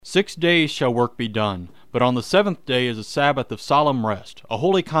6 days shall work be done, but on the seventh day is a Sabbath of solemn rest, a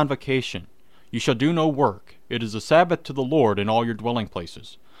holy convocation. You shall do no work. It is a Sabbath to the Lord in all your dwelling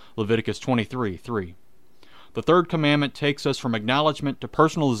places. Leviticus 23:3. The third commandment takes us from acknowledgement to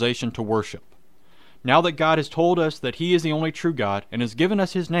personalization to worship. Now that God has told us that He is the only true God and has given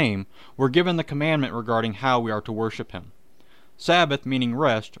us His name, we're given the commandment regarding how we are to worship Him. Sabbath, meaning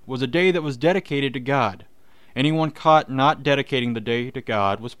rest, was a day that was dedicated to God. Anyone caught not dedicating the day to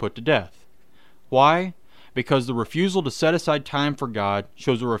God was put to death. Why? Because the refusal to set aside time for God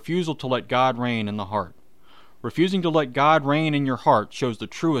shows a refusal to let God reign in the heart. Refusing to let God reign in your heart shows the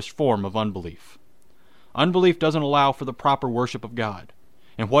truest form of unbelief. Unbelief doesn't allow for the proper worship of God.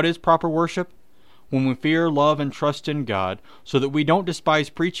 And what is proper worship? When we fear, love, and trust in God, so that we don't despise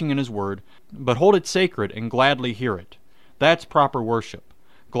preaching in His Word, but hold it sacred and gladly hear it. That's proper worship.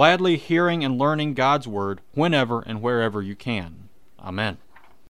 Gladly hearing and learning God's Word whenever and wherever you can. Amen.